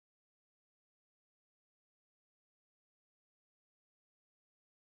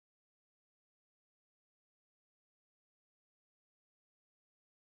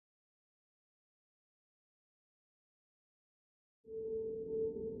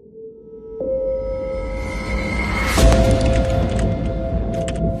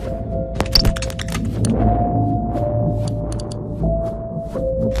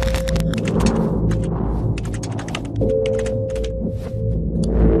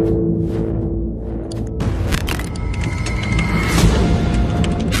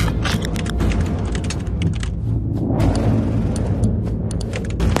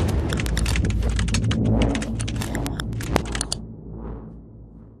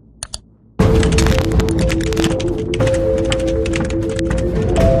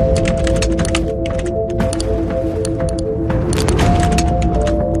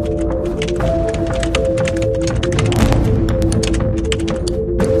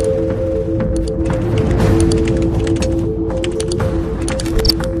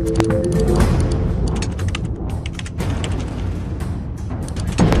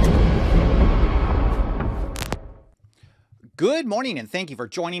morning, and thank you for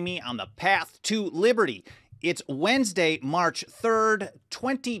joining me on the Path to Liberty. It's Wednesday, March 3rd,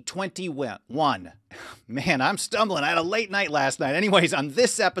 2021. Man, I'm stumbling. I had a late night last night. Anyways, on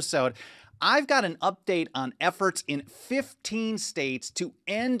this episode, I've got an update on efforts in 15 states to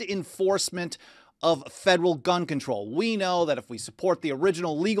end enforcement of federal gun control. We know that if we support the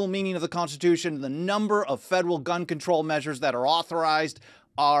original legal meaning of the Constitution, the number of federal gun control measures that are authorized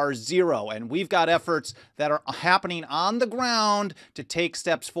are zero. And we've got efforts that are happening on the ground to take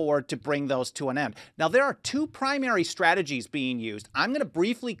steps forward to bring those to an end. Now, there are two primary strategies being used. I'm going to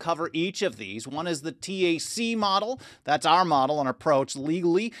briefly cover each of these. One is the TAC model. That's our model and approach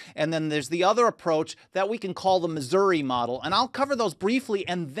legally. And then there's the other approach that we can call the Missouri model. And I'll cover those briefly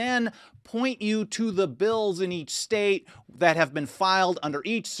and then point you to the bills in each state that have been filed under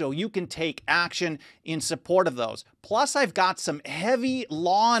each so you can take action in support of those. Plus, I've got some heavy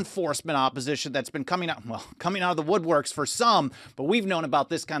law enforcement opposition that's been coming out of the woodworks for some, but we've known about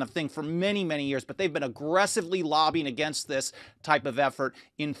this kind of thing for many, many years, but they've been aggressively lobbying against this type of effort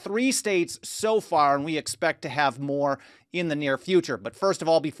in 3 states so far, and we expect to have more in the near future. But first of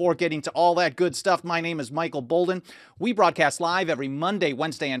all, before getting to all that good stuff, my name is Michael Bolden. We broadcast live every Monday,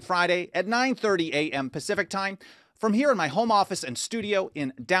 Wednesday, and Friday at 9:30 a.m. Pacific time from here in my home office and studio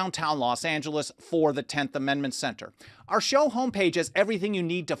in downtown Los Angeles for the 10th Amendment Center. Our show homepage has everything you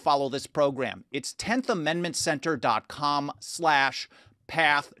need to follow this program. It's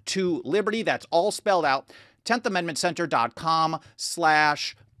 10thamendmentcenter.com/path to liberty. That's all spelled out.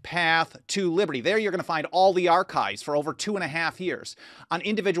 10thamendmentcenter.com/path to liberty. There you're going to find all the archives for over 2.5 years. On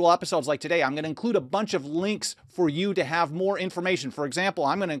individual episodes like today, I'm going to include a bunch of links for you to have more information. For example,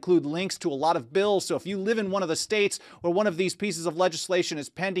 I'm going to include links to a lot of bills. So if you live in one of the states where one of these pieces of legislation is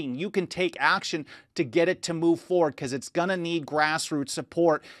pending, you can take action to get it to move forward because it's going to need grassroots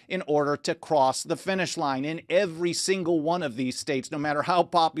support in order to cross the finish line in every single one of these states, no matter how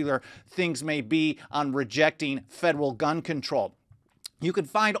popular things may be on rejecting federal gun control. You can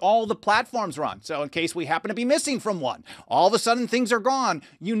find all the platforms we're on. So in case we happen to be missing from one, all of a sudden things are gone,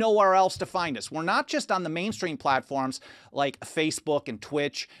 you know where else to find us. We're not just on the mainstream platforms like Facebook and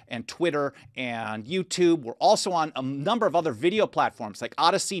Twitch and Twitter and YouTube. We're also on a number of other video platforms like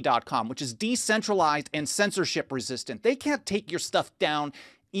Odyssey.com, which is decentralized and censorship resistant. They can't take your stuff down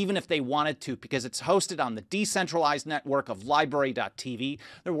even if they wanted to, because it's hosted on the decentralized network of library.tv.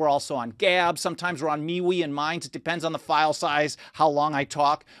 We're also on Gab. Sometimes we're on MeWe and Minds. It depends on the file size, how long I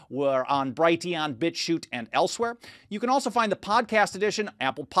talk. We're on Brighteon, BitChute, and elsewhere. You can also find the podcast edition,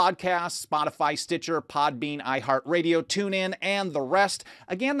 Apple Podcasts, Spotify, Stitcher, Podbean, iHeartRadio, TuneIn, and the rest.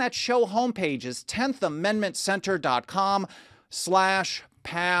 Again, that show homepage is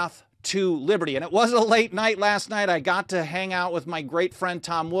 10thamendmentcenter.com/path to liberty. And it was a late night last night. I got to hang out with my great friend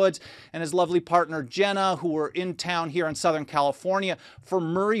Tom Woods and his lovely partner Jenna, who were in town here in Southern California for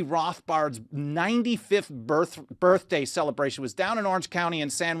Murray Rothbard's 95th birthday celebration. It was down in Orange County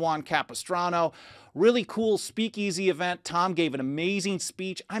in San Juan Capistrano. Really cool speakeasy event. Tom gave an amazing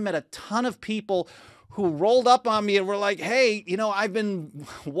speech. I met a ton of people who rolled up on me and were like, hey, you know, I've been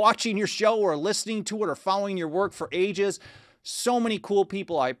watching your show or listening to it or following your work for ages. So many cool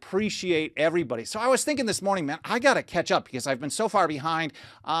people. I appreciate everybody. So I was thinking this morning, man, I got to catch up because I've been so far behind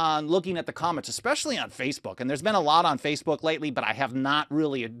on looking at the comments, especially on Facebook. And there's been a lot on Facebook lately, but I have not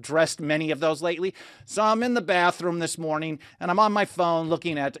really addressed many of those lately. So I'm in the bathroom this morning and I'm on my phone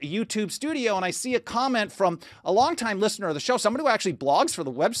looking at YouTube Studio and I see a comment from a longtime listener of the show, somebody who actually blogs for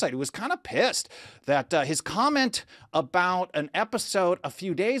the website, who was kind of pissed that his comment about an episode a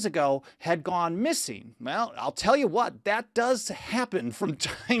few days ago had gone missing. Well, I'll tell you what, that does happen from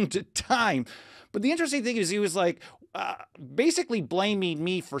time to time. But the interesting thing is he was like, basically blaming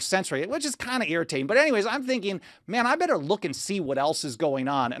me for censoring it, which is kind of irritating. But anyways, I'm thinking, man, I better look and see what else is going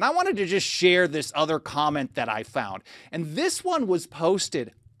on. And I wanted to just share this other comment that I found. And this one was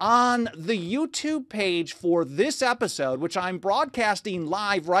posted on the YouTube page for this episode, which I'm broadcasting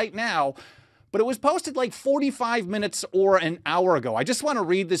live right now. But it was posted like 45 minutes or an hour ago. I just want to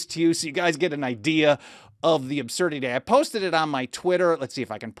read this to you so you guys get an idea of the absurdity. I posted it on my Twitter. Let's see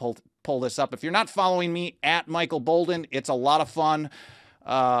if I can pull this up. If you're not following me, at Michael Bolden, it's a lot of fun.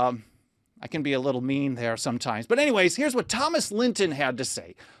 I can be a little mean there sometimes. But anyways, here's what Thomas Linton had to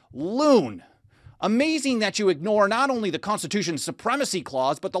say. Loon. Amazing that you ignore not only the Constitution's supremacy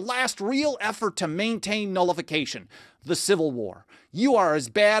clause, but the last real effort to maintain nullification, the Civil War. You are as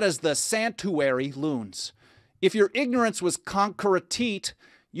bad as the Santuary loons. If your ignorance was concretite,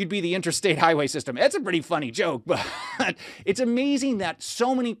 you'd be the interstate highway system. That's a pretty funny joke, but it's amazing that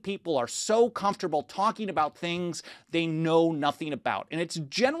so many people are so comfortable talking about things they know nothing about. And it's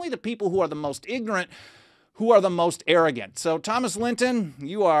generally the people who are the most ignorant who are the most arrogant. So Thomas Linton,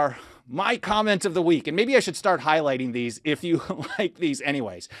 you are my comment of the week. And maybe I should start highlighting these if you like these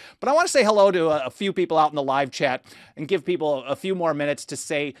anyways. But I want to say hello to a few people out in the live chat and give people a few more minutes to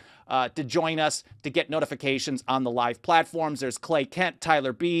say, to join us, to get notifications on the live platforms. There's Clay Kent,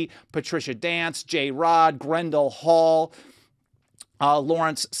 Tyler B., Patricia Dance, Jay Rod, Grendel Hall,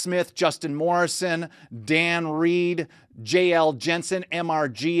 Lawrence Smith, Justin Morrison, Dan Reed, J.L. Jensen,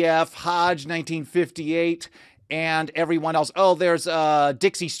 MRGF, Hodge, 1958, and everyone else. Oh, there's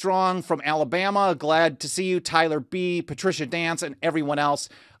Dixie Strong from Alabama. Glad to see you. Tyler B., Patricia Dance, and everyone else.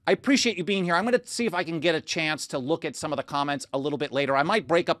 I appreciate you being here. I'm going to see if I can get a chance to look at some of the comments a little bit later. I might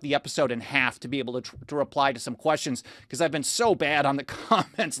break up the episode in half to be able to reply to some questions because I've been so bad on the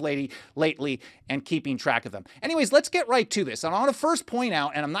comments lately and keeping track of them. Anyways, let's get right to this. And I want to first point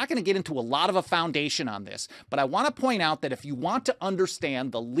out, and I'm not going to get into a lot of a foundation on this, but I want to point out that if you want to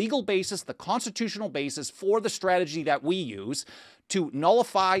understand the legal basis, the constitutional basis for the strategy that we use to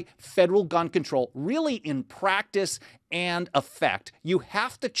nullify federal gun control, really in practice and effect, you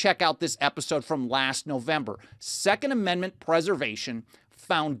have to check out this episode from last November, Second Amendment Preservation,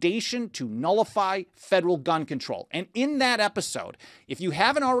 Foundation to Nullify Federal Gun Control. And in that episode, if you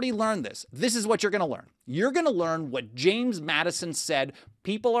haven't already learned this, this is what you're going to learn. You're going to learn what James Madison said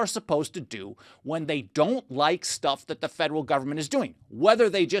people are supposed to do when they don't like stuff that the federal government is doing, whether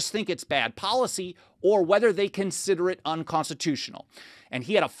they just think it's bad policy or whether they consider it unconstitutional. And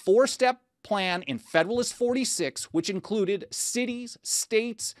he had a 4-step plan in Federalist 46, which included cities,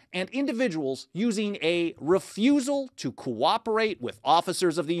 states, and individuals using a refusal to cooperate with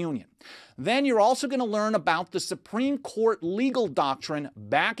officers of the Union. Then you're also going to learn about the Supreme Court legal doctrine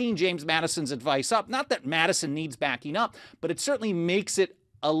backing James Madison's advice up. Not that Madison needs backing up, but it certainly makes it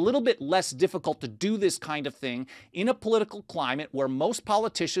a little bit less difficult to do this kind of thing in a political climate where most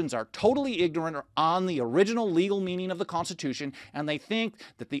politicians are totally ignorant on the original legal meaning of the Constitution, and they think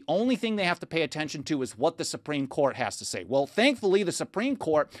that the only thing they have to pay attention to is what the Supreme Court has to say. Well, thankfully, the Supreme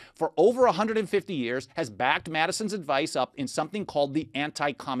Court, for over 150 years, has backed Madison's advice up in something called the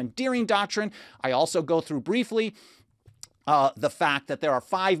anti-commandeering doctrine. I also go through briefly the fact that there are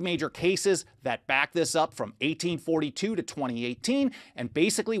 5 major cases that back this up from 1842 to 2018. And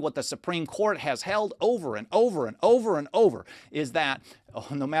basically what the Supreme Court has held over and over and over and over is that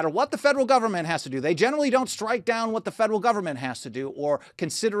no matter what the federal government has to do, they generally don't strike down what the federal government has to do or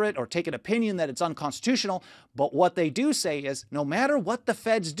consider it or take an opinion that it's unconstitutional. But what they do say is no matter what the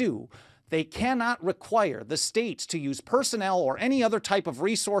feds do, they cannot require the states to use personnel or any other type of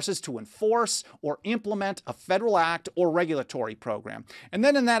resources to enforce or implement a federal act or regulatory program. And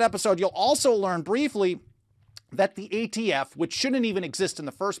then in that episode, you'll also learn briefly that the ATF, which shouldn't even exist in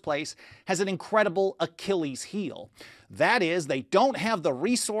the first place, has an incredible Achilles heel. That is, they don't have the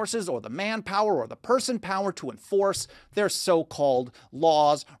resources or the manpower or the person power to enforce their so-called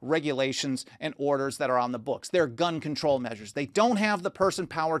laws, regulations, and orders that are on the books. Their gun control measures. They don't have the person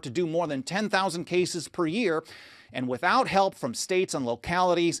power to do more than 10,000 cases per year. And without help from states and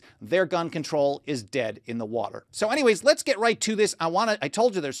localities, their gun control is dead in the water. So anyways, let's get right to this. I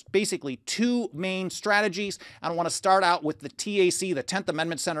told you there's basically 2 main strategies. I want to start out with the TAC, the 10th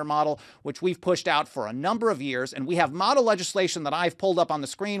Amendment Center model, which we've pushed out for a number of years. And we have model legislation that I've pulled up on the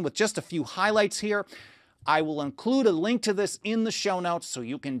screen with just a few highlights here. I will include a link to this in the show notes so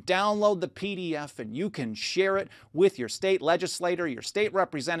you can download the PDF and you can share it with your state legislator, your state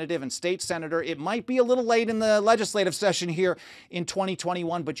representative, and state senator. It might be a little late in the legislative session here in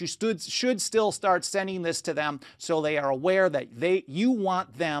 2021, but you should still start sending this to them so they are aware that you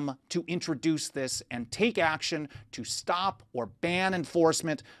want them to introduce this and take action to stop or ban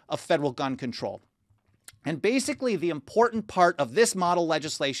enforcement of federal gun control. And basically, the important part of this model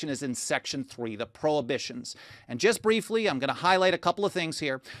legislation is in Section 3, the prohibitions. And just briefly, I'm going to highlight a couple of things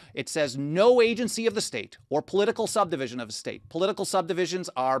here. It says no agency of the state or political subdivision of a state. Political subdivisions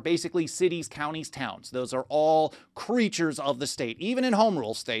are basically cities, counties, towns. Those are all creatures of the state. Even in home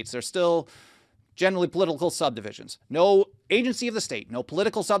rule states, they're still generally political subdivisions. No agency of the state, no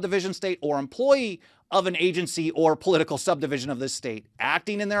political subdivision state or employee of an agency or political subdivision of this state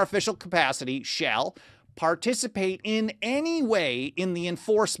acting in their official capacity shall participate in any way in the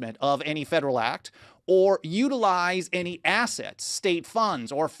enforcement of any federal act or utilize any assets, state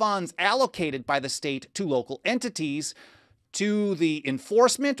funds, or funds allocated by the state to local entities to the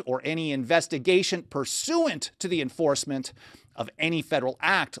enforcement or any investigation pursuant to the enforcement of any federal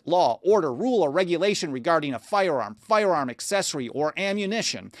act, law, order, rule, or regulation regarding a firearm, firearm accessory, or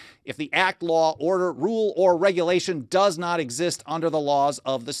ammunition, if the act, law, order, rule, or regulation does not exist under the laws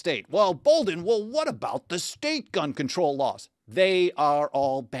of the state. Well, Bolden, what about the state gun control laws? they are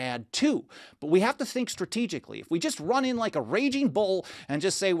all bad too. But we have to think strategically. If we just run in like a raging bull and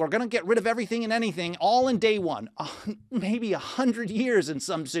just say we're going to get rid of everything and anything all in day one, maybe 100 years in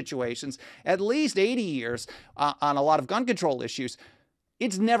some situations, at least 80 years on a lot of gun control issues,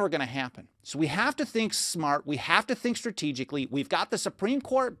 it's never going to happen. So we have to think smart. We have to think strategically. We've got the Supreme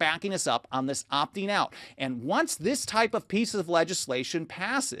Court backing us up on this opting out. And once this type of piece of legislation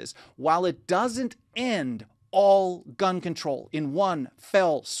passes, while it doesn't end all gun control in one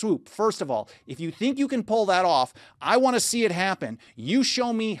fell swoop. First of all, if you think you can pull that off, I want to see it happen. You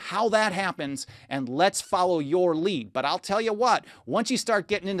show me how that happens, and let's follow your lead. But I'll tell you what, once you start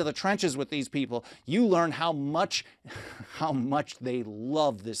getting into the trenches with these people, you learn how much they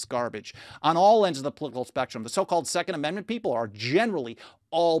love this garbage. On all ends of the political spectrum, the so-called Second Amendment people are generally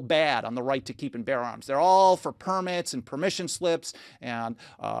all bad on the right to keep and bear arms. They're all for permits and permission slips and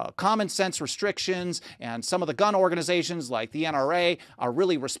common sense restrictions, and some of the gun organizations like the NRA are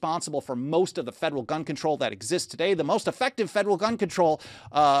really responsible for most of the federal gun control that exists today. The most effective federal gun control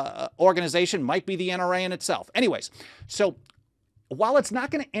organization might be the NRA in itself. Anyways, so while it's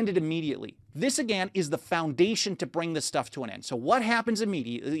not going to end it immediately, this again is the foundation to bring this stuff to an end. So what happens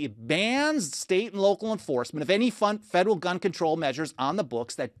immediately? It bans state and local enforcement of any federal gun control measures on the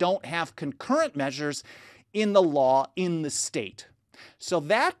books that don't have concurrent measures in the law in the state. So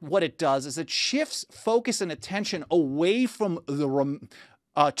that what it does is it shifts focus and attention away from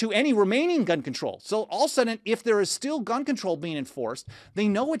to any remaining gun control. So all of a sudden, if there is still gun control being enforced, they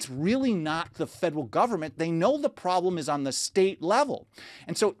know it's really not the federal government. They know the problem is on the state level.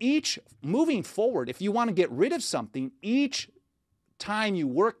 And so moving forward, if you want to get rid of something, each time you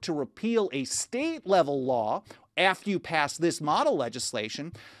work to repeal a state level law after you pass this model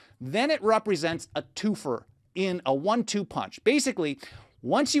legislation, then it represents a twofer in a 1-2 punch. Basically,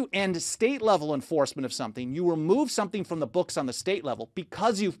 once you end state-level enforcement of something, you remove something from the books on the state level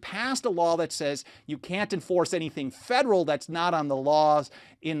because you've passed a law that says you can't enforce anything federal that's not on the laws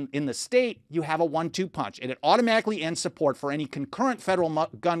in the state. You have a 1-2 punch, and it automatically ends support for any concurrent federal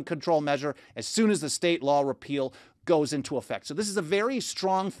gun control measure as soon as the state law repeal goes into effect. So this is a very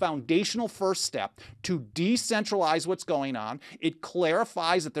strong foundational first step to decentralize what's going on. It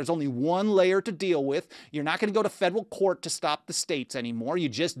clarifies that there's only one layer to deal with. You're not going to go to federal court to stop the states anymore. You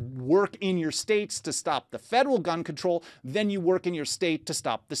just work in your states to stop the federal gun control. Then you work in your state to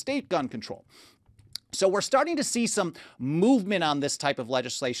stop the state gun control. So we're starting to see some movement on this type of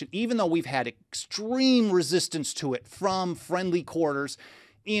legislation, even though we've had extreme resistance to it from friendly quarters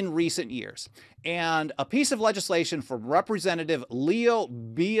in recent years. And a piece of legislation from Representative Leo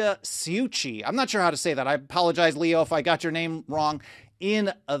Biasiucci, I'm not sure how to say that. I apologize, Leo, if I got your name wrong,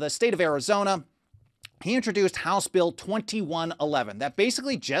 in the state of Arizona. He introduced House Bill 2111 that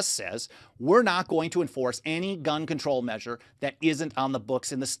basically just says we're not going to enforce any gun control measure that isn't on the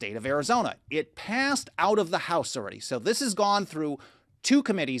books in the state of Arizona. It passed out of the House already. So this has gone through 2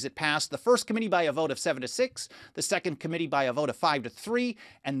 committees. It passed the first committee by a vote of 7-6, the second committee by a vote of 5-3,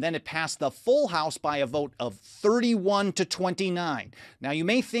 and then it passed the full House by a vote of 31-29. Now, you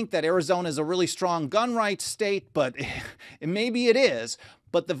may think that Arizona is a really strong gun rights state, but maybe it is.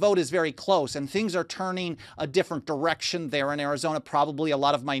 But the vote is very close, and things are turning a different direction there in Arizona. Probably a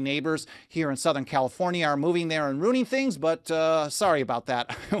lot of my neighbors here in Southern California are moving there and ruining things, but sorry about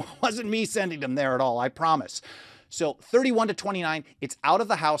that. It wasn't me sending them there at all, I promise. So 31-29, it's out of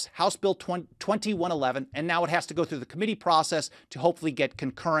the House, House Bill 2111, and now it has to go through the committee process to hopefully get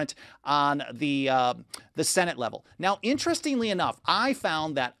concurrent on the Senate level. Now, interestingly enough, I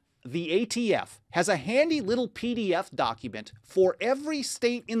found that the ATF has a handy little PDF document for every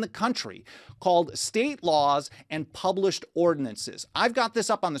state in the country called State Laws and Published Ordinances. I've got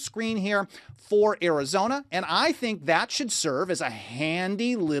this up on the screen here for Arizona, and I think that should serve as a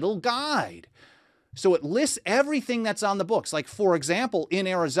handy little guide. So it lists everything that's on the books. Like, for example, in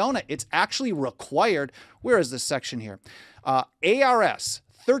Arizona, it's actually required. Where is this section here? ARS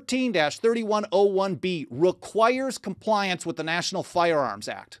 13-3101B requires compliance with the National Firearms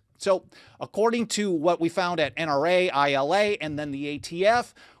Act. So according to what we found at NRA, ILA, and then the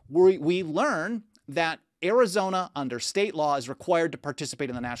ATF, we learn that Arizona, under state law, is required to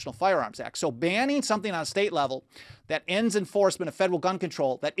participate in the National Firearms Act. So banning something on a state level that ends enforcement of federal gun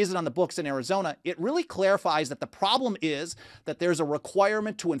control that isn't on the books in Arizona, it really clarifies that the problem is that there's a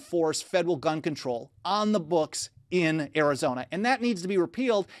requirement to enforce federal gun control on the books in Arizona, and that needs to be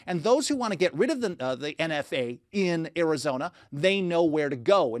repealed. And those who want to get rid of the NFA in Arizona, they know where to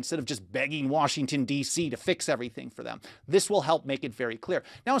go instead of just begging Washington, D.C. to fix everything for them. This will help make it very clear.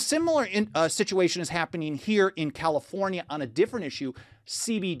 Now, a similar situation is happening here in California on a different issue.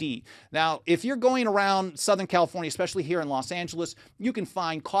 CBD. Now, if you're going around Southern California, especially here in Los Angeles, you can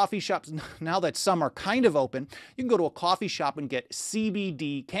find coffee shops. Now that some are kind of open, you can go to a coffee shop and get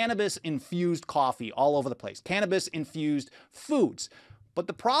CBD, cannabis-infused coffee all over the place, cannabis-infused foods. But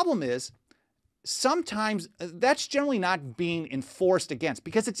the problem is, sometimes that's generally not being enforced against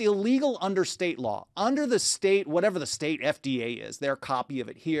because it's illegal under state law. Under the state, whatever the state FDA is, their copy of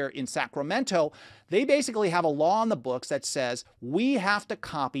it here in Sacramento, they basically have a law on the books that says we have to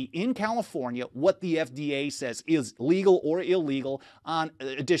copy in California what the FDA says is legal or illegal on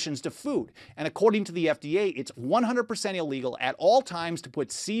additions to food. And according to the FDA, it's 100% illegal at all times to put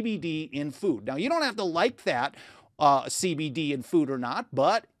CBD in food. Now, you don't have to like that CBD in food or not,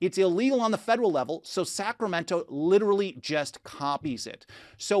 but it's illegal on the federal level, so Sacramento literally just copies it.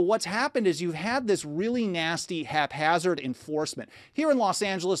 So what's happened is you've had this really nasty haphazard enforcement. Here in Los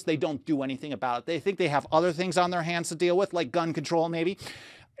Angeles, they don't do anything about it. They think they have other things on their hands to deal with, like gun control maybe.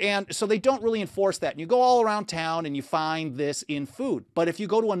 And so they don't really enforce that. And you go all around town and you find this in food. But if you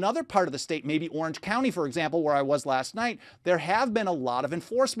go to another part of the state, maybe Orange County, for example, where I was last night, there have been a lot of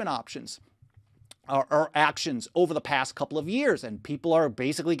enforcement options or actions over the past couple of years, and people are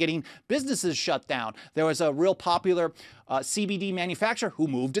basically getting businesses shut down. There was a real popular CBD manufacturer who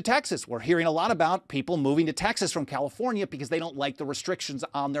moved to Texas. We're hearing a lot about people moving to Texas from California because they don't like the restrictions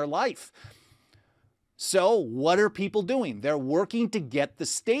on their life. So what are people doing? They're working to get the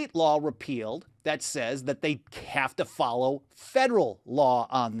state law repealed that says that they have to follow federal law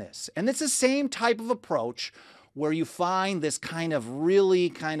on this. And it's the same type of approach where you find this kind of really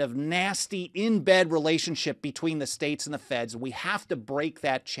kind of nasty in-bed relationship between the states and the feds. We have to break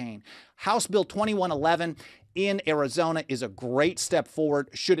that chain. House Bill 2111 in Arizona is a great step forward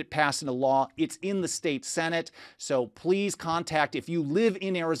should it pass into law. It's in the state Senate, so please contact, if you live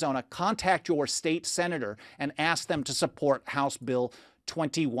in Arizona, contact your state senator and ask them to support House Bill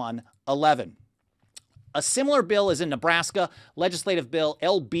 2111. A similar bill is in Nebraska, Legislative Bill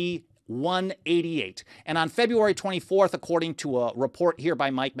LB 188. And on February 24th, according to a report here by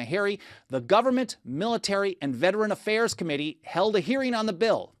Mike Meharry, the Government, Military, and Veteran Affairs Committee held a hearing on the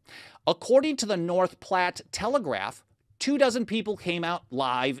bill. According to the North Platte Telegraph, 24 people came out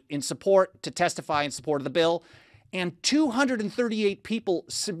live in support to testify in support of the bill, and 238 people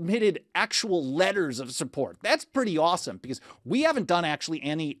submitted actual letters of support. That's pretty awesome because we haven't done actually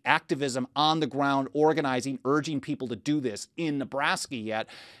any activism on the ground, organizing, urging people to do this in Nebraska yet.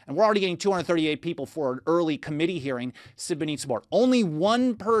 And we're already getting 238 people for an early committee hearing submitting support. Only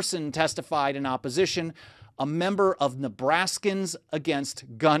one person testified in opposition, a member of Nebraskans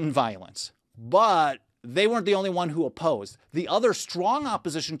Against Gun Violence. But they weren't the only one who opposed. The other strong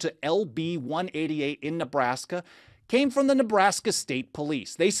opposition to LB 188 in Nebraska came from the Nebraska State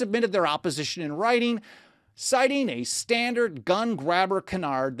Police. They submitted their opposition in writing, citing a standard gun grabber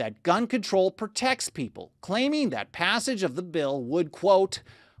canard that gun control protects people, claiming that passage of the bill would, quote,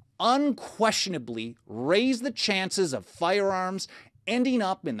 unquestionably raise the chances of firearms ending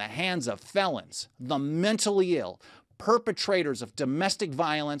up in the hands of felons, the mentally ill, perpetrators of domestic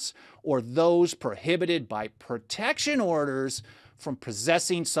violence, or those prohibited by protection orders from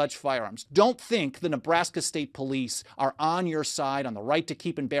possessing such firearms. Don't think the Nebraska State Police are on your side on the right to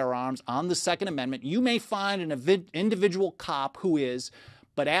keep and bear arms on the Second Amendment. You may find an individual cop who is,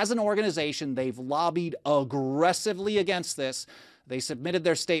 but as an organization, they've lobbied aggressively against this. They submitted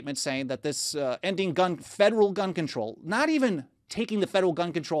their statement saying that this ending federal gun control, not even taking the federal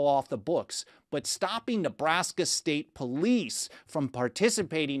gun control off the books, but stopping Nebraska State Police from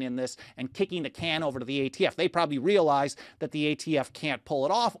participating in this and kicking the can over to the ATF. They probably realize that the ATF can't pull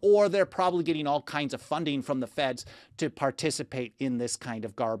it off, or they're probably getting all kinds of funding from the feds to participate in this kind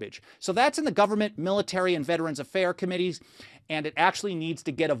of garbage. So that's in the Government, Military, and Veterans Affairs Committees, and it actually needs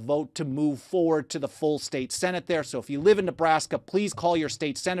to get a vote to move forward to the full state Senate there. So if you live in Nebraska, please call your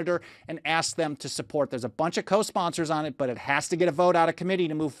state senator and ask them to support. There's a bunch of co-sponsors on it, but it has to get a vote out of committee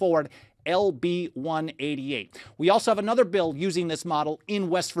to move forward. LB 188. We also have another bill using this model in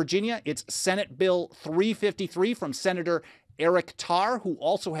West Virginia. It's Senate Bill 353 from Senator Eric Tarr, who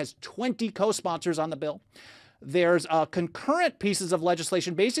also has 20 co-sponsors on the bill. There's concurrent pieces of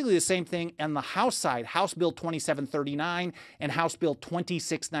legislation, basically the same thing on the House side, House Bill 2739 and House Bill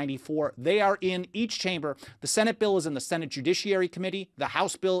 2694. They are in each chamber. The Senate bill is in the Senate Judiciary Committee. The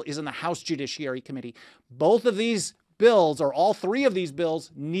House bill is in the House Judiciary Committee. Both of these bills, or all three of these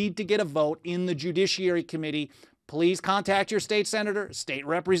bills, need to get a vote in the Judiciary Committee. Please contact your state senator, state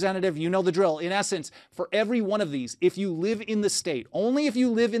representative. You know the drill. In essence, for every one of these, if you live in the state, only if you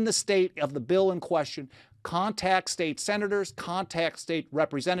live in the state of the bill in question, contact state senators, contact state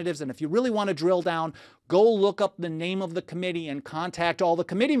representatives, and if you really want to drill down, go look up the name of the committee and contact all the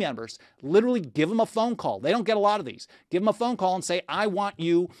committee members. Literally give them a phone call. They don't get a lot of these. Give them a phone call and say, I want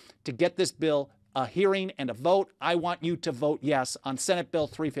you to get this bill a hearing and a vote. I want you to vote yes on Senate Bill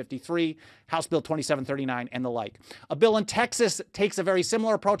 353, House Bill 2739, and the like. A bill in Texas takes a very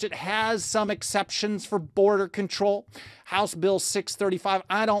similar approach. It has some exceptions for border control. House Bill 635,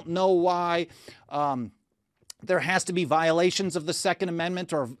 I don't know why there has to be violations of the Second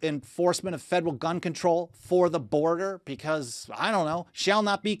Amendment or enforcement of federal gun control for the border because, I don't know, shall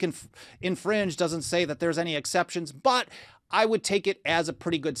not be infringed doesn't say that there's any exceptions, but I would take it as a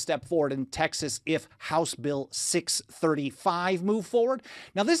pretty good step forward in Texas if House Bill 635 moved forward.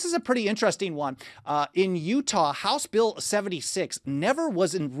 Now, this is a pretty interesting one. In Utah, House Bill 76 never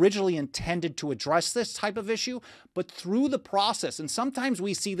was originally intended to address this type of issue, but through the process, and sometimes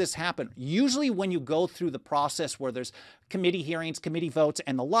we see this happen, usually when you go through the process where there's committee hearings, committee votes,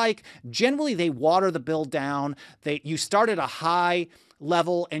 and the like, generally they water the bill down. You start at a high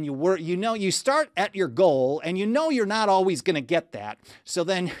level and you start at your goal and you're not always going to get that. So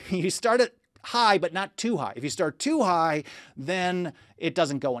then you start at high, but not too high. If you start too high, then it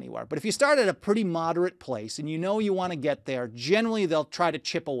doesn't go anywhere. But if you start at a pretty moderate place and you want to get there, generally they'll try to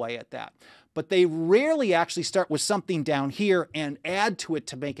chip away at that. But they rarely actually start with something down here and add to it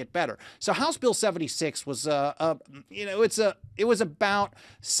to make it better. So House Bill 76 was, it was about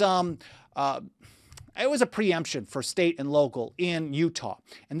some, it was a preemption for state and local in Utah.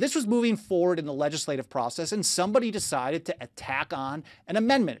 And this was moving forward in the legislative process, and somebody decided to attack on an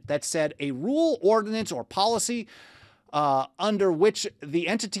amendment that said a rule, ordinance, or policy under which the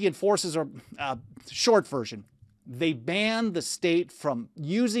entity enforces, or short version, they ban the state from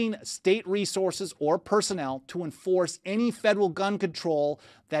using state resources or personnel to enforce any federal gun control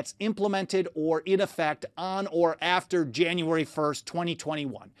that's implemented or in effect on or after January 1st,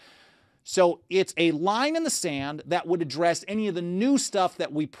 2021. So it's a line in the sand that would address any of the new stuff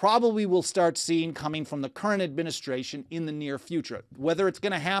that we probably will start seeing coming from the current administration in the near future. Whether it's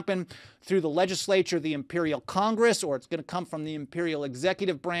going to happen through the legislature, the Imperial Congress, or it's going to come from the Imperial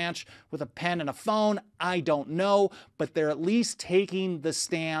Executive Branch with a pen and a phone, I don't know, but they're at least taking the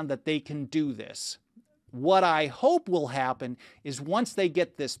stand that they can do this. What I hope will happen is once they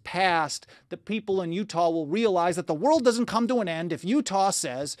get this passed, the people in Utah will realize that the world doesn't come to an end if Utah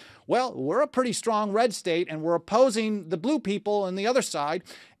says, well, we're a pretty strong red state and we're opposing the blue people on the other side,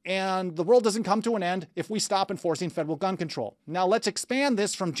 and the world doesn't come to an end if we stop enforcing federal gun control. Now let's expand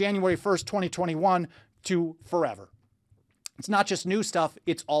this from January 1st, 2021 to forever. It's not just new stuff,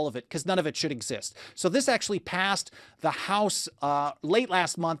 it's all of it, because none of it should exist. So this actually passed the House late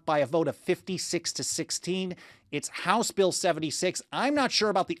last month by a vote of 56-16. It's House Bill 76. I'm not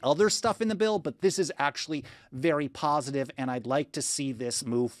sure about the other stuff in the bill, but this is actually very positive, and I'd like to see this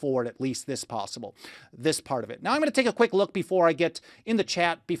move forward, at least this part of it. Now I'm going to take a quick look before I get in the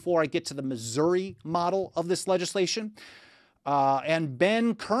chat, before I get to the Missouri model of this legislation. And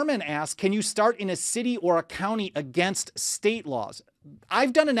Ben Kerman asks, can you start in a city or a county against state laws?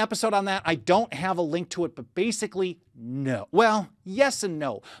 I've done an episode on that. I don't have a link to it, but basically, no. Well, yes and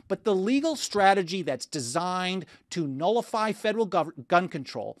no. But the legal strategy that's designed to nullify federal gun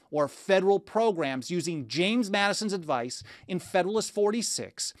control or federal programs using James Madison's advice in Federalist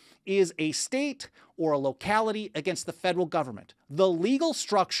 46 is a state or a locality against the federal government. The legal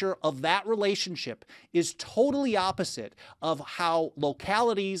structure of that relationship is totally opposite of how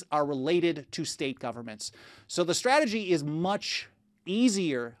localities are related to state governments. So the strategy is much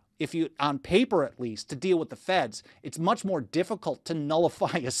easier, if you, on paper at least, to deal with the feds. It's much more difficult to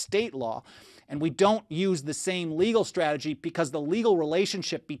nullify a state law. And we don't use the same legal strategy because the legal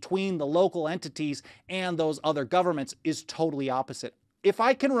relationship between the local entities and those other governments is totally opposite. If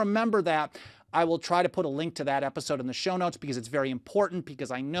I can remember that, I will try to put a link to that episode in the show notes because it's very important,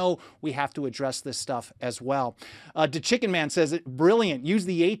 because I know we have to address this stuff as well. The Chicken Man says, brilliant, use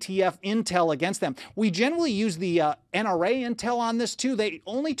the ATF intel against them. We generally use the NRA intel on this too. They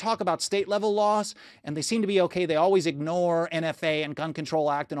only talk about state level laws and they seem to be okay. They always ignore NFA and Gun Control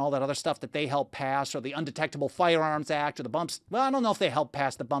Act and all that other stuff that they helped pass, or the Undetectable Firearms Act, or the well, I don't know if they helped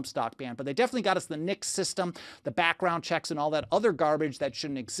pass the bump stock ban, but they definitely got us the NICS system, the background checks and all that other garbage that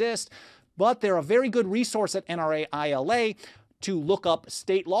shouldn't exist. But they're a very good resource at NRA ILA to look up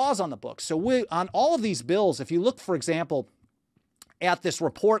state laws on the books. So on all of these bills, if you look, for example, at this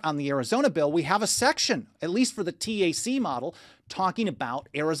report on the Arizona bill, we have a section, at least for the TAC model, talking about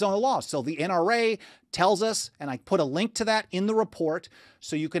Arizona laws. So the NRA tells us, and I put a link to that in the report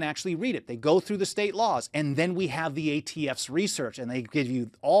so you can actually read it. They go through the state laws, and then we have the ATF's research, and they give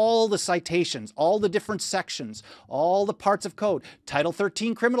you all the citations, all the different sections, all the parts of code, Title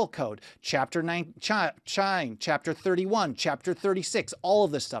 13 Criminal Code, Chapter 9, Chapter 31, Chapter 36, all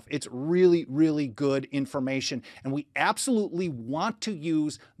of this stuff. It's really, really good information, and we absolutely want to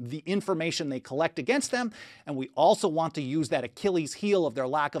use the information they collect against them, and we also want to use that Achilles heel of their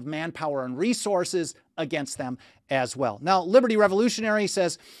lack of manpower and resources against them as well. Now, Liberty Revolutionary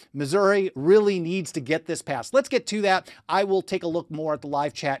says Missouri really needs to get this passed. Let's get to that. I will take a look more at the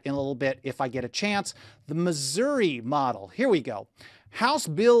live chat in a little bit if I get a chance. The Missouri model. Here we go. House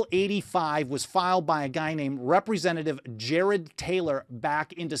Bill 85 was filed by a guy named Representative Jared Taylor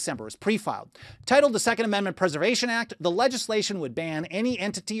back in December. It was pre-filed. Titled the Second Amendment Preservation Act, the legislation would ban any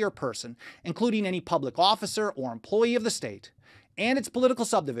entity or person, including any public officer or employee of the state, and its political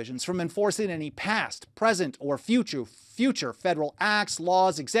subdivisions from enforcing any past, present, or future federal acts,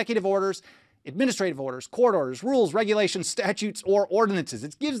 laws, executive orders, administrative orders, court orders, rules, regulations, statutes, or ordinances.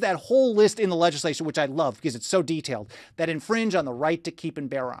 It gives that whole list in the legislation, which I love because it's so detailed, that infringe on the right to keep and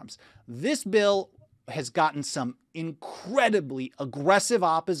bear arms. This bill has gotten some incredibly aggressive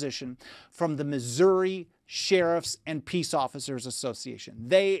opposition from the Missouri Sheriffs and Peace Officers Association.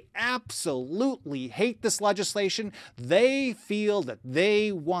 They absolutely hate this legislation. They feel that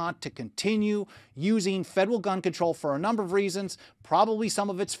they want to continue using federal gun control for a number of reasons. Probably some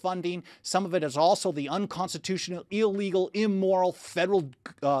of it's funding. Some of it is also the unconstitutional, illegal, immoral federal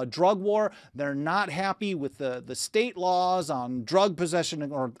drug war. They're not happy with the state laws on drug possession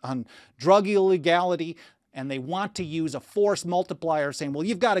or on drug illegality. And they want to use a force multiplier saying, well,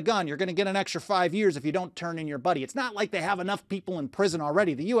 you've got a gun, you're going to get an extra 5 years if you don't turn in your buddy. It's not like they have enough people in prison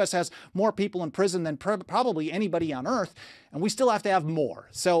already. The U.S. has more people in prison than probably anybody on earth, and we still have to have more.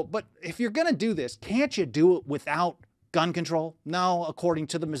 So, but if you're going to do this, can't you do it without gun control? No, according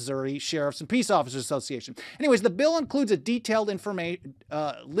to the Missouri Sheriffs and Peace Officers Association. Anyways, the bill includes a detailed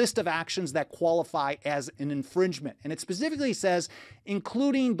list of actions that qualify as an infringement, and it specifically says,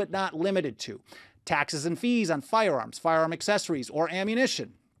 including but not limited to taxes and fees on firearms, firearm accessories, or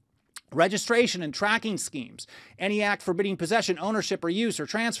ammunition, registration and tracking schemes, any act forbidding possession, ownership, or use or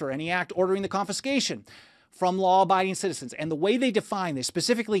transfer, any act ordering the confiscation from law-abiding citizens. And the way they define this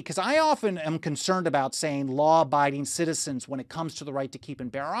specifically, because I often am concerned about saying law-abiding citizens when it comes to the right to keep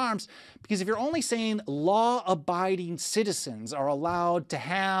and bear arms, because if you're only saying law-abiding citizens are allowed to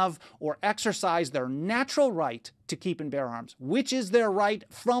have or exercise their natural right to keep and bear arms, which is their right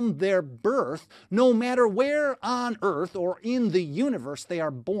from their birth, no matter where on earth or in the universe they are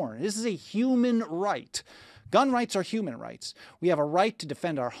born. This is a human right. Gun rights are human rights. We have a right to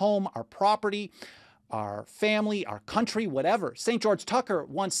defend our home, our property, our family, our country, whatever. St. George Tucker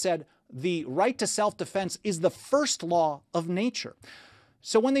once said, the right to self-defense is the first law of nature.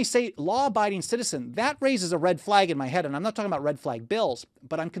 So when they say law-abiding citizen, that raises a red flag in my head, and I'm not talking about red flag bills,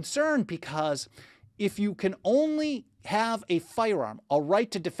 but I'm concerned because if you can only have a firearm, a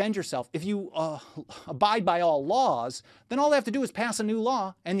right to defend yourself, if you abide by all laws, then all they have to do is pass a new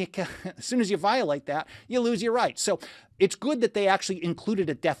law, and as soon as you violate that, you lose your rights. So it's good that they actually included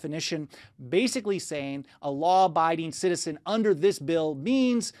a definition basically saying a law-abiding citizen under this bill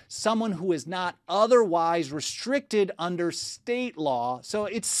means someone who is not otherwise restricted under state law. So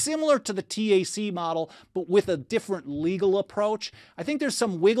it's similar to the TAC model, but with a different legal approach. I think there's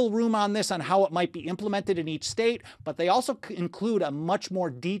some wiggle room on this on how it might be implemented in each state, but they also include a much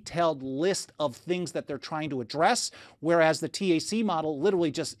more detailed list of things that they're trying to address, whereas the TAC model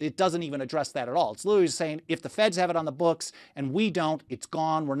literally it doesn't even address that at all. It's literally saying if the feds have it on the books and we don't, it's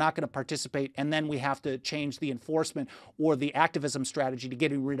gone, we're not going to participate, and then we have to change the enforcement or the activism strategy to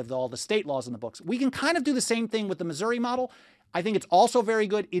getting rid of all the state laws in the books. We can kind of do the same thing with the Missouri model. I think it's also very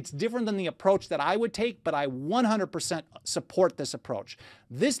good. It's different than the approach that I would take, but I 100% support this approach.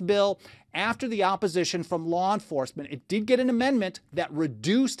 This bill, after the opposition from law enforcement, it did get an amendment that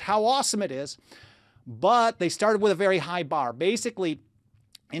reduced how awesome it is, but they started with a very high bar. Basically,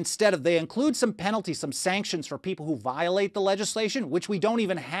 they include some penalties, some sanctions for people who violate the legislation, which we don't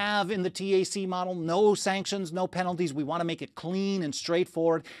even have in the TAC model. No sanctions, no penalties. We want to make it clean and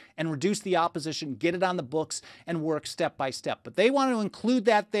straightforward and reduce the opposition, get it on the books, and work step by step. But they want to include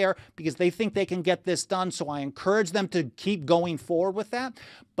that there because they think they can get this done, so I encourage them to keep going forward with that.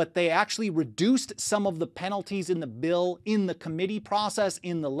 But they actually reduced some of the penalties in the bill in the committee process,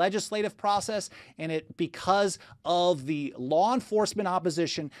 in the legislative process, and because of the law enforcement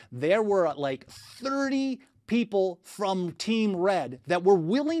opposition, there were like 30 people from Team Red that were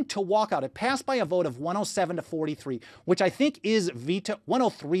willing to walk out. It passed by a vote of 107 to 43, which I think is veto,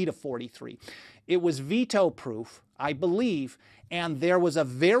 103 to 43. It was veto proof, I believe, and there was a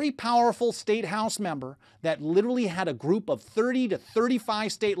very powerful state House member that literally had a group of 30 to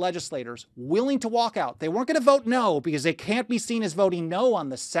 35 state legislators willing to walk out. They weren't going to vote no because they can't be seen as voting no on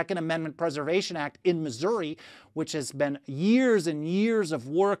the Second Amendment Preservation Act in Missouri, which has been years and years of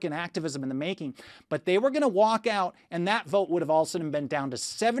work and activism in the making. But they were going to walk out, and that vote would have also been down to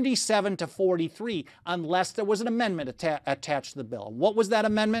 77 to 43 unless there was an amendment attached to the bill. What was that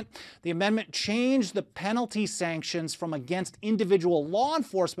amendment? The amendment changed the penalty sanctions from against individual law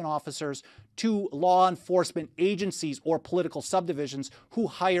enforcement officers to law enforcement agencies or political subdivisions who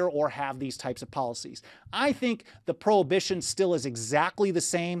hire or have these types of policies. I think the prohibition still is exactly the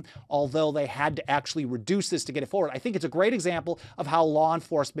same, although they had to actually reduce this to get it forward. I think it's a great example of how law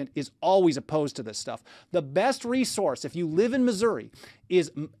enforcement is always opposed to this stuff. The best resource, if you live in Missouri,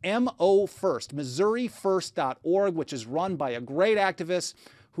 is MO First, MissouriFirst.org, which is run by a great activist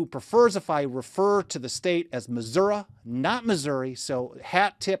who prefers if I refer to the state as Missouri, not Missouri. So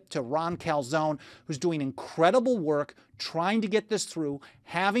hat tip to Ron Calzone, who's doing incredible work trying to get this through,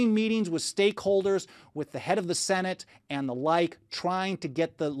 having meetings with stakeholders, with the head of the Senate and the like, trying to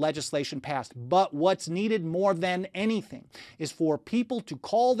get the legislation passed. But what's needed more than anything is for people to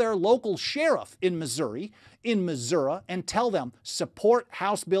call their local sheriff in Missouri, and tell them, support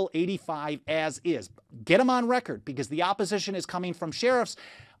House Bill 85 as is. Get them on record, because the opposition is coming from sheriffs'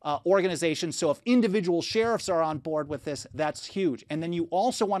 organizations. So if individual sheriffs are on board with this, that's huge. And then you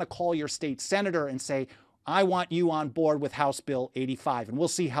also want to call your state senator and say, I want you on board with House Bill 85, and we'll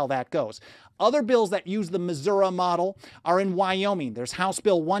see how that goes. Other bills that use the Missouri model are in Wyoming. There's House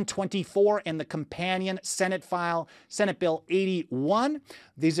Bill 124 and the companion Senate Bill 81.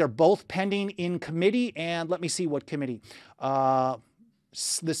 These are both pending in committee, and let me see what committee.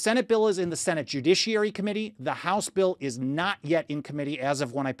 The Senate bill is in the Senate Judiciary Committee. The House bill is not yet in committee as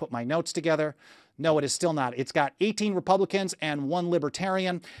of when I put my notes together. No, it is still not. It's got 18 Republicans and 1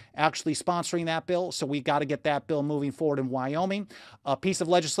 Libertarian actually sponsoring that bill, so we got to get that bill moving forward in Wyoming. A piece of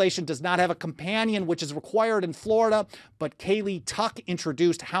legislation does not have a companion, which is required in Florida, but Kaylee Tuck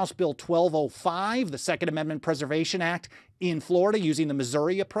introduced House Bill 1205, the Second Amendment Preservation Act, in Florida using the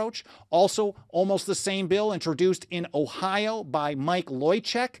Missouri approach. Also, almost the same bill introduced in Ohio by Mike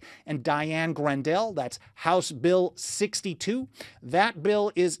Loychek and Diane Grendel. That's House Bill 62. That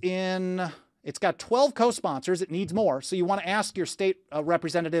bill is in... It's got 12 co-sponsors. It needs more. So you want to ask your state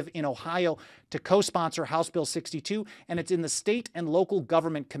representative in Ohio to co-sponsor House Bill 62. And it's in the State and Local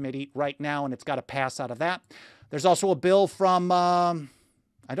Government Committee right now, and it's got to pass out of that. There's also a bill from, I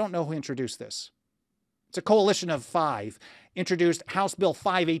don't know who introduced this. It's a coalition of 5. Introduced House Bill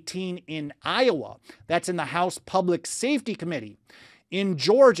 518 in Iowa. That's in the House Public Safety Committee. In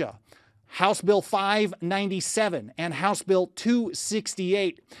Georgia, House Bill 597 and House Bill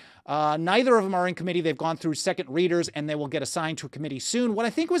 268. Neither of them are in committee. They've gone through second readers, and they will get assigned to a committee soon. What I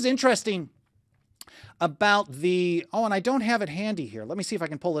think was interesting about the, and I don't have it handy here. Let me see if I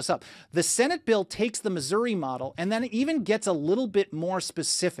can pull this up. The Senate bill takes the Missouri model, and then it even gets a little bit more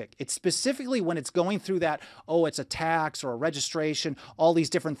specific. It's specifically when it's going through that, it's a tax or a registration, all these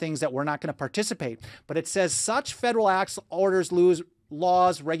different things that we're not going to participate. But it says such federal acts, orders,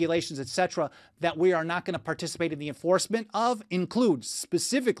 laws, regulations, etc., that we are not going to participate in the enforcement of includes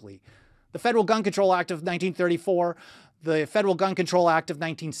specifically the Federal Gun Control Act of 1934, the Federal Gun Control Act of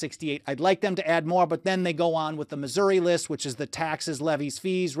 1968. I'd like them to add more, but then they go on with the Missouri list, which is the taxes, levies,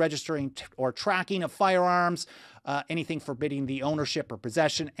 fees, registering or tracking of firearms, anything forbidding the ownership or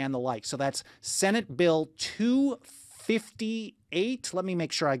possession, and the like. So that's Senate Bill 258. Let me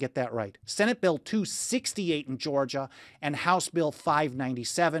make sure I get that right. Senate Bill 268 in Georgia and House Bill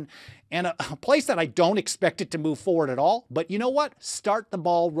 597. And a place that I don't expect it to move forward at all. But you know what? Start the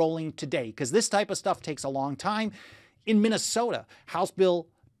ball rolling today, because this type of stuff takes a long time. In Minnesota, House Bill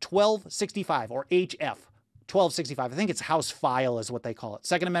 1265 or HF 1265. I think it's House File is what they call it.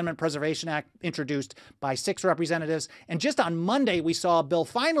 Second Amendment Preservation Act introduced by 6 representatives. And just on Monday, we saw a bill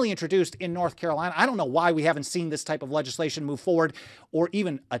finally introduced in North Carolina. I don't know why we haven't seen this type of legislation move forward or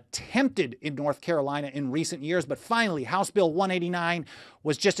even attempted in North Carolina in recent years. But finally, House Bill 189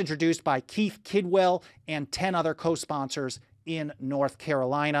 was just introduced by Keith Kidwell and 10 other co-sponsors in North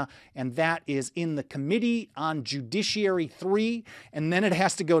Carolina, and that is in the Committee on Judiciary 3, and then it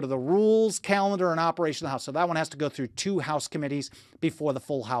has to go to the Rules, Calendar, and Operation of the House. So that one has to go through 2 House committees before the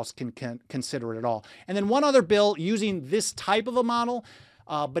full House can consider it at all. And then one other bill using this type of a model,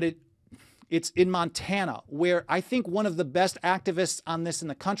 but It's in Montana, where I think one of the best activists on this in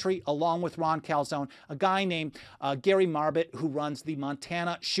the country, along with Ron Calzone, a guy named Gary Marbett, who runs the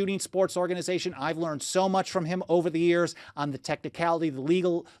Montana Shooting Sports Organization. I've learned so much from him over the years on the technicality,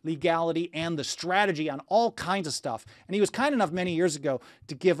 the legality, and the strategy on all kinds of stuff. And he was kind enough many years ago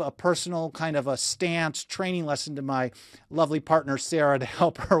to give a personal kind of a stance training lesson to my lovely partner, Sarah, to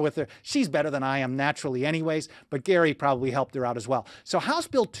help her with her. She's better than I am naturally anyways, but Gary probably helped her out as well. So House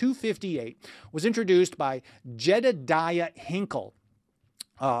Bill 258 was introduced by Jedediah Hinkle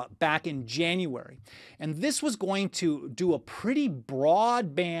back in January. And this was going to do a pretty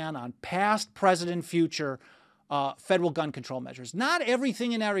broad ban on past, present, and future federal gun control measures. Not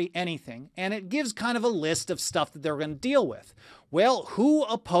everything and anything, and it gives kind of a list of stuff that they're going to deal with. Well, who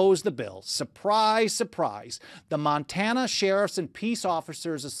opposed the bill? Surprise, surprise. The Montana Sheriffs and Peace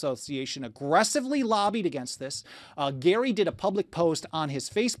Officers Association aggressively lobbied against this. Gary did a public post on his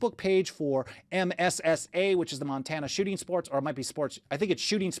Facebook page for MSSA, which is the Montana Shooting Sports, or it might be Sports, I think it's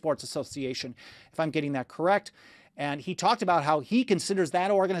Shooting Sports Association, if I'm getting that correct. And he talked about how he considers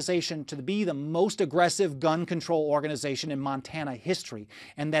that organization to be the most aggressive gun control organization in Montana history,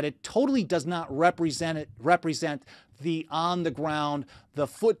 and that it totally does not represent the on-the-ground,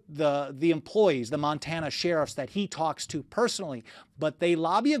 the employees, the Montana sheriffs that he talks to personally. But they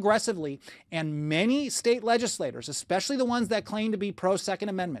lobby aggressively, and many state legislators, especially the ones that claim to be pro-Second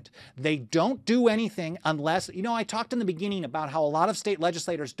Amendment, they don't do anything unless, you know, I talked in the beginning about how a lot of state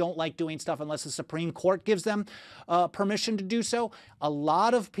legislators don't like doing stuff unless the Supreme Court gives them permission to do so. A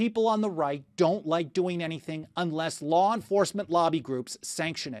lot of people on the right don't like doing anything unless law enforcement lobby groups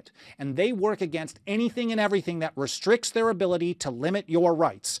sanction it. And they work against anything and everything that restricts their ability to limit your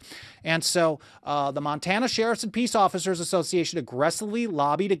rights. And so the Montana Sheriffs and Peace Officers Association aggressively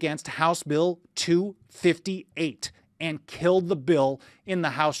lobbied against House Bill 258 and killed the bill in the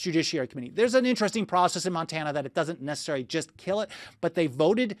House Judiciary Committee. There's an interesting process in Montana that it doesn't necessarily just kill it, but they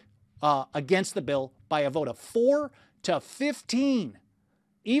voted against the bill by a vote of 4 to 15.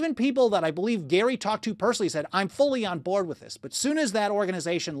 Even people that I believe Gary talked to personally said, I'm fully on board with this. But soon as that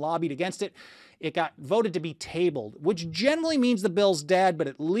organization lobbied against it, it got voted to be tabled, which generally means the bill's dead, but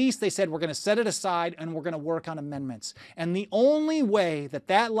at least they said we're going to set it aside and we're going to work on amendments. And the only way that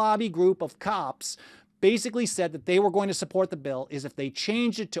that lobby group of cops basically said that they were going to support the bill is if they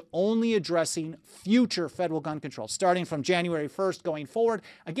changed it to only addressing future federal gun control, starting from January 1st going forward.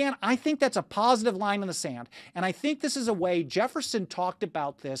 Again, I think that's a positive line in the sand. And I think this is a way Jefferson talked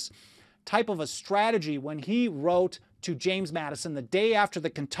about this type of a strategy when he wrote to James Madison the day after the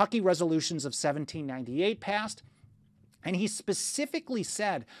Kentucky resolutions of 1798 passed. And he specifically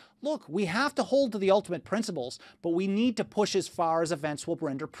said, look, we have to hold to the ultimate principles, but we need to push as far as events will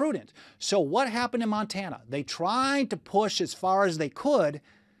render prudent. So what happened in Montana? They tried to push as far as they could,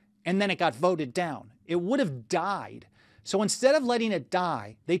 and then it got voted down. It would have died. So instead of letting it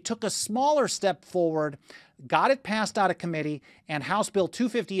die, they took a smaller step forward, got it passed out of committee, and House Bill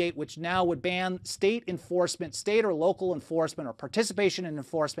 258, which now would ban state enforcement, state or local enforcement, or participation in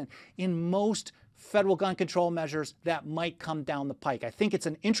enforcement in most federal gun control measures that might come down the pike. I think it's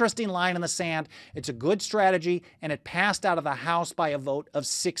an interesting line in the sand. It's a good strategy, and it passed out of the House by a vote of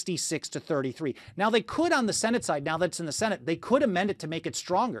 66 to 33. Now, they could, on the Senate side, now that it's in the Senate, they could amend it to make it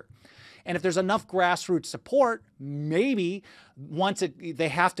stronger. And if there's enough grassroots support, maybe once they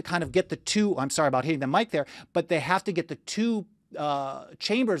have to kind of get the two, I'm sorry about hitting the mic there, but they have to get the two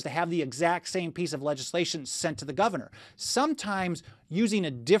chambers to have the exact same piece of legislation sent to the governor. Sometimes using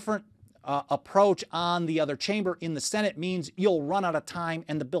a different approach on the other chamber in the Senate means you'll run out of time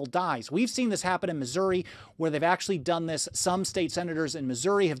and the bill dies. We've seen this happen in Missouri, where they've actually done this. Some state senators in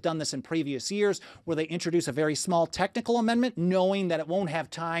Missouri have done this in previous years, where they introduce a very small technical amendment, knowing that it won't have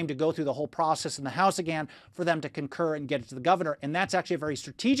time to go through the whole process in the House again for them to concur and get it to the governor. And that's actually a very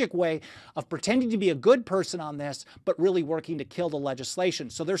strategic way of pretending to be a good person on this, but really working to kill the legislation.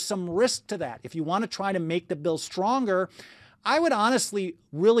 So there's some risk to that. If you want to try to make the bill stronger, I would honestly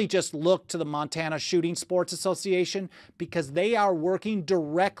really just look to the Montana Shooting Sports Association, because they are working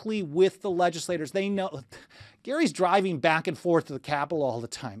directly with the legislators. They know Gary's driving back and forth to the Capitol all the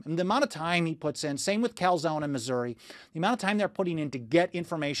time. And the amount of time he puts in, same with Calzone in Missouri, the amount of time they're putting in to get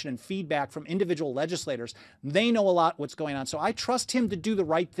information and feedback from individual legislators, they know a lot what's going on. So I trust him to do the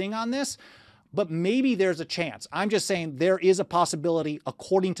right thing on this. but maybe there's a chance. I'm just saying there is a possibility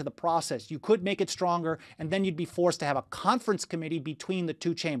according to the process. You could make it stronger, and then you'd be forced to have a conference committee between the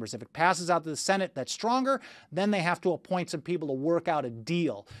two chambers. If it passes out to the Senate that's stronger, then they have to appoint some people to work out a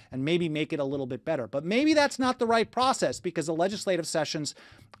deal and maybe make it a little bit better. But maybe that's not the right process because the legislative sessions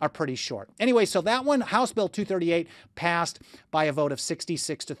are pretty short. Anyway, so that one, House Bill 238, passed by a vote of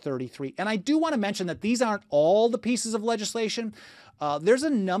 66 to 33. And I do want to mention that these aren't all the pieces of legislation. There's a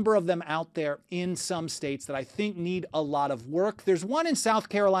number of them out there in some states that I think need a lot of work. There's one in South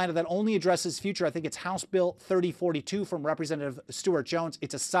Carolina that only addresses future. I think it's House Bill 3042 from Representative Stuart Jones.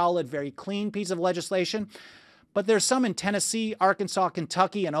 It's a solid, very clean piece of legislation. But there's some in Tennessee, Arkansas,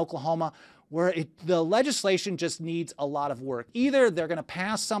 Kentucky, and Oklahoma where the legislation just needs a lot of work. Either they're going to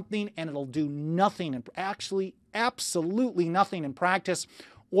pass something and it'll do nothing, and actually absolutely nothing in practice,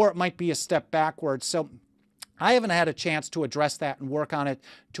 or it might be a step backwards. So I haven't had a chance to address that and work on it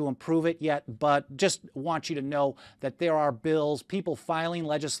to improve it yet, but just want you to know that there are bills, people filing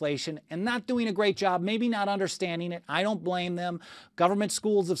legislation and not doing a great job, maybe not understanding it. I don't blame them. Government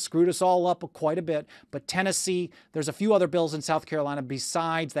schools have screwed us all up quite a bit, but Tennessee, there's a few other bills in South Carolina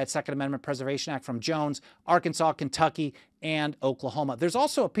besides that Second Amendment Preservation Act from Jones, Arkansas, Kentucky, and Oklahoma. There's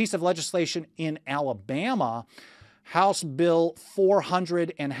also a piece of legislation in Alabama, House Bill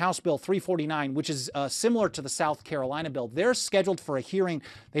 400 and House Bill 349, which is similar to the South Carolina bill. They're scheduled for a hearing.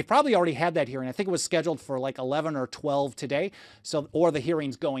 They've probably already had that hearing. I think it was scheduled for like 11 or 12 today, or the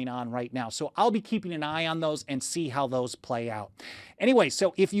hearing's going on right now. So I'll be keeping an eye on those and see how those play out. Anyway,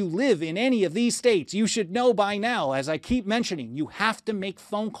 so if you live in any of these states, you should know by now, as I keep mentioning, you have to make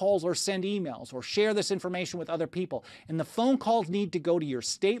phone calls or send emails or share this information with other people. And the phone calls need to go to your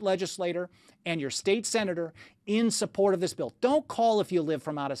state legislator and your state senator in support of this bill. Don't call if you live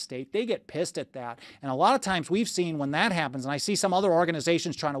from out of state. They get pissed at that. And a lot of times we've seen when that happens, and I see some other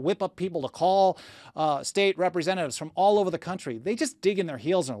organizations trying to whip up people to call state representatives from all over the country. They just dig in their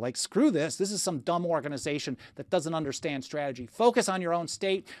heels and are like, screw this. This is some dumb organization that doesn't understand strategy. Focus on your own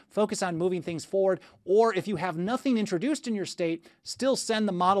state. Focus on moving things forward. Or if you have nothing introduced in your state, still send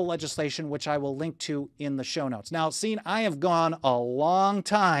the model legislation, which I will link to in the show notes. Now, seeing I have gone a long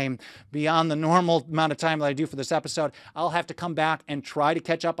time beyond the normal amount of time that I do for this episode, I'll have to come back and try to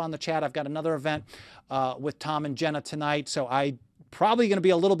catch up on the chat. I've got another event with Tom and Jenna tonight, so I probably going to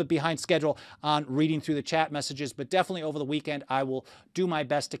be a little bit behind schedule on reading through the chat messages, but definitely over the weekend I will do my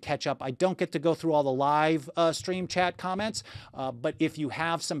best to catch up. I don't get to go through all the live stream chat comments, but if you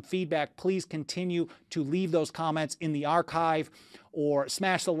have some feedback, please continue to leave those comments in the archive or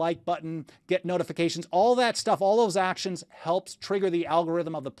smash the like button, get notifications. All that stuff, all those actions helps trigger the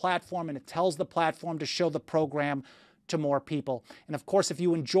algorithm of the platform, and it tells the platform to show the program to more people. And of course, if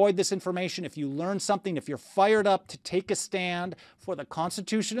you enjoyed this information, if you learned something, if you're fired up to take a stand for the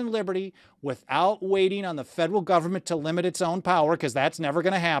Constitution and liberty without waiting on the federal government to limit its own power, because that's never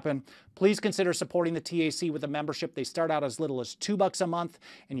going to happen, please consider supporting the TAC with a membership. They start out as little as $2 a month,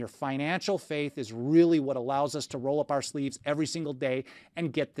 and your financial faith is really what allows us to roll up our sleeves every single day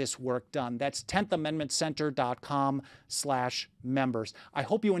and get this work done. That's 10thamendmentcenter.com/members. I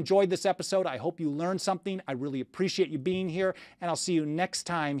hope you enjoyed this episode. I hope you learned something. I really appreciate you being here, and I'll see you next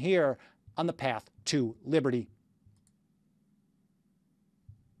time here on the path to liberty.